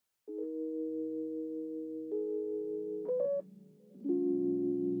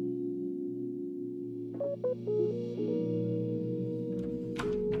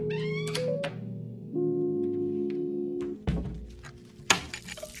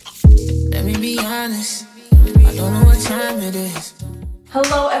be honest, I don't know what time it is.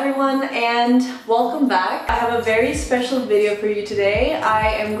 Hello everyone and welcome back. I have a very special video for you today. I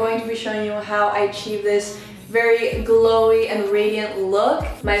am going to be showing you how I achieve this very glowy and radiant look.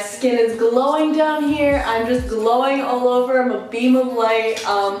 My skin is glowing down here. I'm just glowing all over. I'm a beam of light.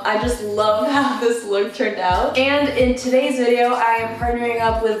 I just love how this look turned out. And in today's video, I am partnering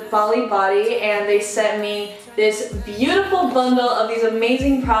up with Bali and they sent me this beautiful bundle of these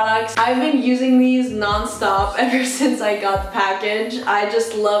amazing products. I've been using these non-stop ever since I got the package. I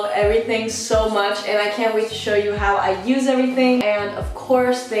just love everything so much and I can't wait to show you how I use everything. And of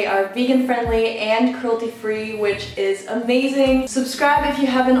course, they are vegan friendly and cruelty free, which is amazing. Subscribe if you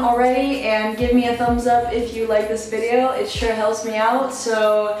haven't already and give me a thumbs up if you like this video. It sure helps me out.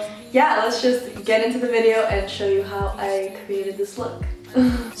 So yeah, let's just get into the video and show you how I created this look.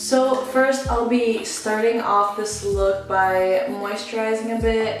 So first I'll be starting off this look by moisturizing a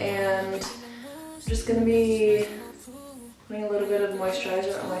bit, and I'm just gonna be putting a little bit of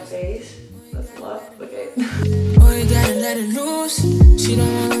moisturizer on my face. That's a lot, okay. Oh, you gotta let it loose. She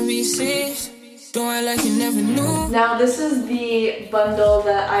don't wanna be safe. Don't act like you never knew. Now this is the bundle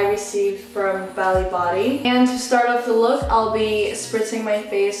that I received from Bali. And to start off the look, I'll be spritzing my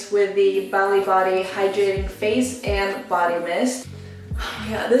face with the Bali Hydrating Face and Body Mist.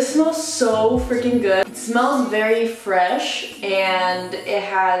 Yeah, this smells so freaking good. It smells very fresh and it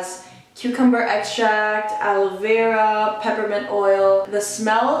has cucumber extract, aloe vera, peppermint oil. The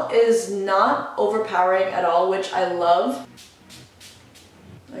smell is not overpowering at all, which I love.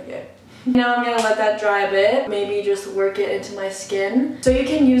 Okay. Now I'm gonna let that dry a bit, maybe just work it into my skin. So you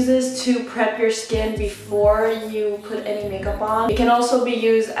can use this to prep your skin before you put any makeup on. It can also be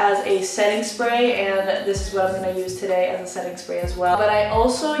used as a setting spray, and this is what I'm gonna use today as a setting spray as well. But I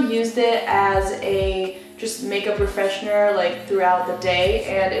also used it as a just makeup refreshener like throughout the day,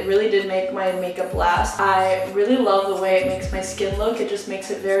 and it really did make my makeup last. I really love the way it makes my skin look. It just makes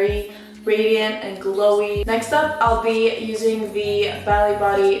it very radiant and glowy. Next up, I'll be using the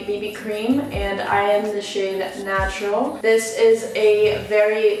Bali BB cream, and I am in the shade Natural. This is a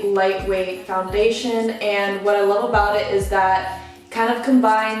very lightweight foundation, and what I love about it is that it kind of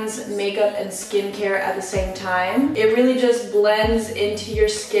combines makeup and skincare at the same time. It really just blends into your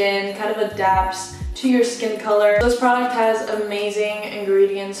skin, kind of adapts to your skin color. This product has amazing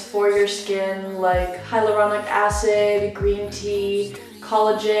ingredients for your skin like hyaluronic acid, green tea,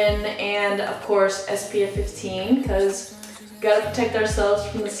 collagen, and of course SPF 15, because we gotta protect ourselves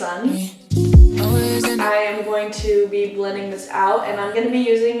from the sun. I am going to be blending this out, and I'm gonna be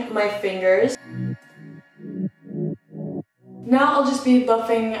using my fingers. Now I'll just be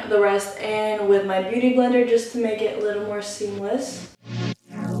buffing the rest in with my beauty blender just to make it a little more seamless.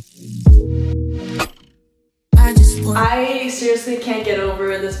 I seriously can't get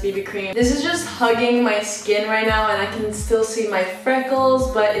over this BB cream. This is just hugging my skin right now, and I can still see my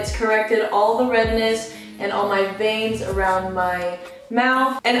freckles, but it's corrected all the redness and all my veins around my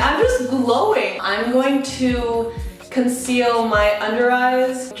mouth, and I'm just glowing. I'm going to conceal my under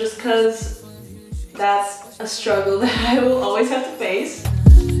eyes just because that's a struggle that I will always have to face.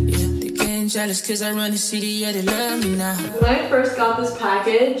 Jealous cause I run the city, yeah, they love me now. When I first got this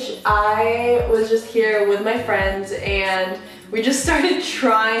package, I was just here with my friends and we just started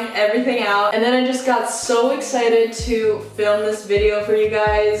trying everything out, and then I just got so excited to film this video for you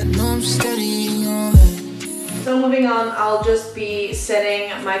guys. So moving on, I'll just be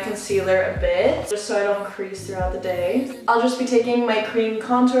setting my concealer a bit just so I don't crease throughout the day. I'll just be taking my cream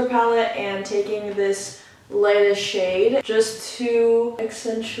contour palette and taking this lightest shade just to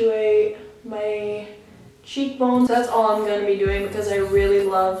accentuate my cheekbones. That's all I'm going to be doing because I really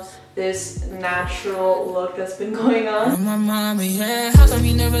love this natural look that's been going on.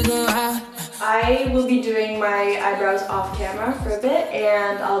 I will be doing my eyebrows off camera for a bit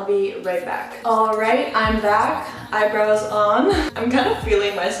and I'll be right back. Alright, I'm back. Eyebrows on. I'm kind of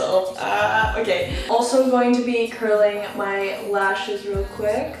feeling myself. Okay. Also going to be curling my lashes real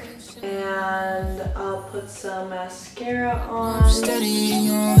quick. And I'll put some mascara on.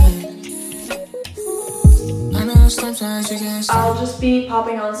 I'll just be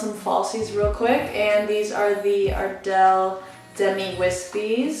popping on some falsies real quick, and these are the Ardell Demi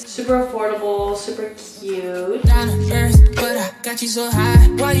Wispies. Super affordable, super cute. Down on earth, but I got you so high.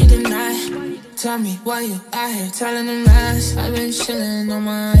 Why you deny? Tell me why you out here telling them lies. I've been chilling on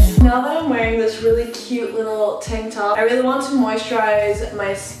my own. Now that I'm wearing this really cute little tank top, I really want to moisturize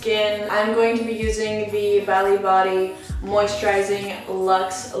my skin. I'm going to be using the Bali Moisturizing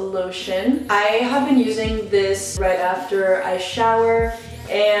Luxe Lotion. I have been using this right after I shower,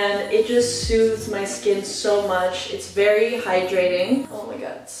 and it just soothes my skin so much. It's very hydrating. Oh my god.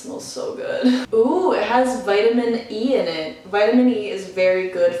 god, it smells so good. Ooh, it has vitamin E in it. Vitamin E is very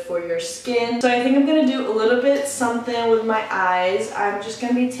good for your skin. So I think I'm gonna do a little bit something with my eyes. I'm just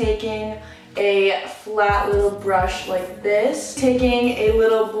gonna be taking a flat little brush like this, taking a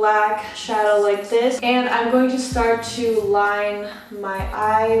little black shadow like this, and I'm going to start to line my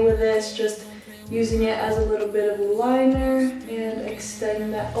eye with this, just using it as a little bit of a liner and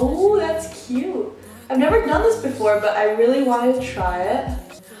extend that. Oh, that's cute. I've never done this before, but I really wanted to try it.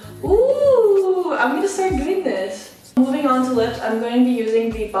 Ooh, I'm gonna start doing this. Moving on to lips, I'm going to be using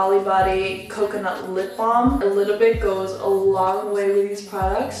the Bali Coconut Lip Balm. A little bit goes a long way with these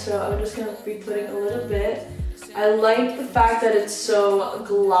products, so I'm just going to be putting a little bit. I like the fact that it's so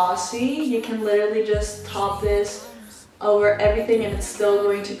glossy. You can literally just top this over everything and it's still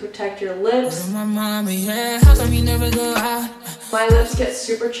going to protect your lips. My lips get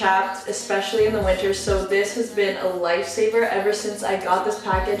super chapped, especially in the winter, so this has been a lifesaver. Ever since I got this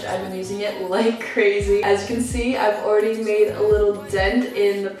package, I've been using it like crazy. As you can see, I've already made a little dent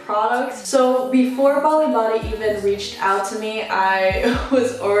in the product. So before Bali even reached out to me, I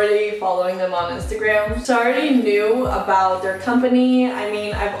was already following them on Instagram. So I already knew about their company. I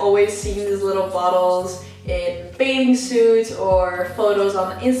mean, I've always seen these little bottles in bathing suits or photos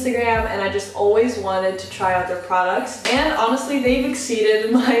on Instagram, and I just always wanted to try out their products, and honestly they've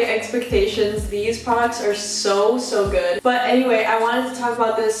exceeded my expectations. These products are so good. But anyway, I wanted to talk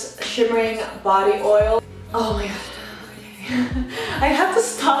about this Shimmering body oil. Oh my god, okay. I have to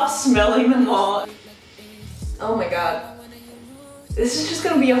stop smelling them all. Oh my god. This is just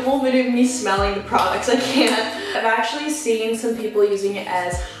gonna be a whole video of me smelling the products. I can't. I've actually seen some people using it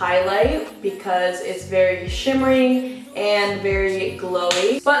as highlight because it's very shimmery and very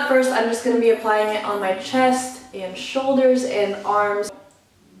glowy. But first, I'm just gonna be applying it on my chest and shoulders and arms.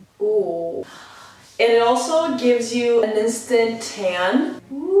 Ooh. And it also gives you an instant tan.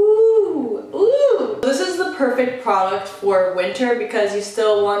 Ooh, ooh. This is the perfect product for winter because you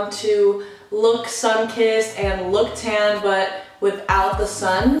still want to look sun-kissed and look tan, but without the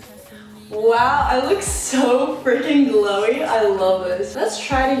sun. Wow, I look so freaking glowy. I love this. Let's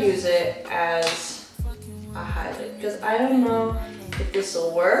try to use it as a highlight because I don't know if this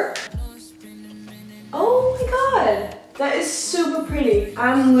will work. Oh my god, that is super pretty.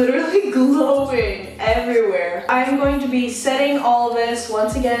 I'm literally glowing everywhere. I'm going to be setting all of this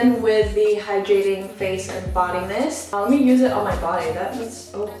once again with the hydrating face and body mist. Let me use it on my body. That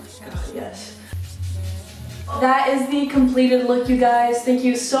was, oh my god, yes. That is the completed look, you guys. Thank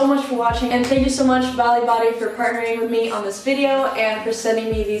you so much for watching, and thank you so much Bali for partnering with me on this video and for sending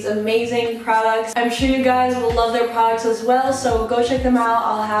me these amazing products. I'm sure you guys will love their products as well, so go check them out.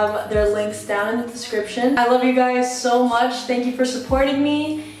 I'll have their links down in the description. I love you guys so much. Thank you for supporting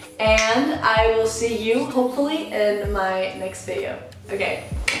me, and I will see you hopefully in my next video. Okay,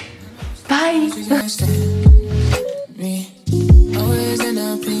 bye!